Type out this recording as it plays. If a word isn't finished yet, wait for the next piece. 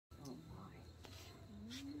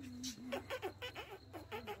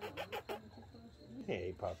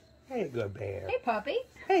Hey, pup. Hey, good bear. Hey, puppy.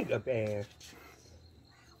 Hey, good bear.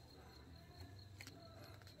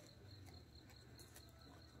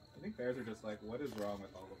 I think bears are just like, what is wrong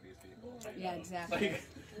with all of these people? Yeah, exactly. Like,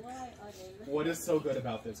 what is so good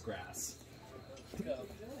about this grass?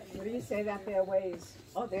 What do you say that bear weighs?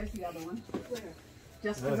 Oh, there's the other one.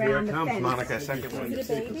 Just Well, around here it the comes, fence. Monica. Second one. Is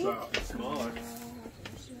it a baby? It's smaller. Not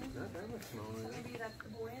that much smaller. Maybe that's the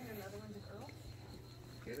boy and another one's a girl.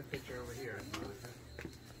 Get a picture over here, Monica.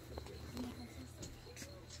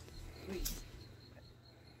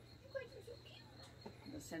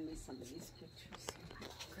 Send me some of these pictures.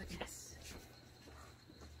 Goodness.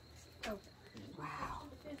 Oh. Wow.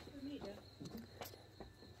 They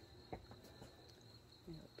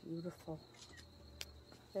are beautiful.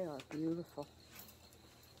 They are beautiful.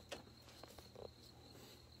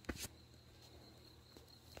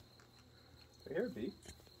 Here, B.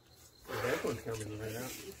 That one's coming right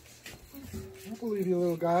out. I believe you,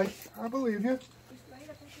 little guy. I believe you.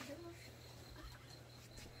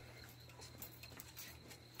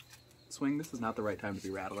 Swing, this is not the right time to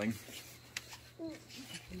be rattling.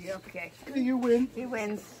 Yeah, okay. Okay, you win. He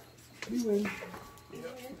wins. You win.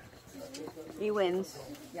 He wins.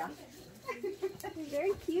 Yeah.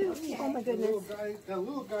 Very cute. Oh my goodness. That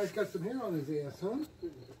little guy's got some hair on his ass, huh?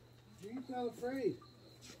 He's not afraid.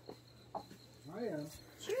 I am.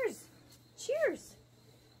 Cheers. Cheers.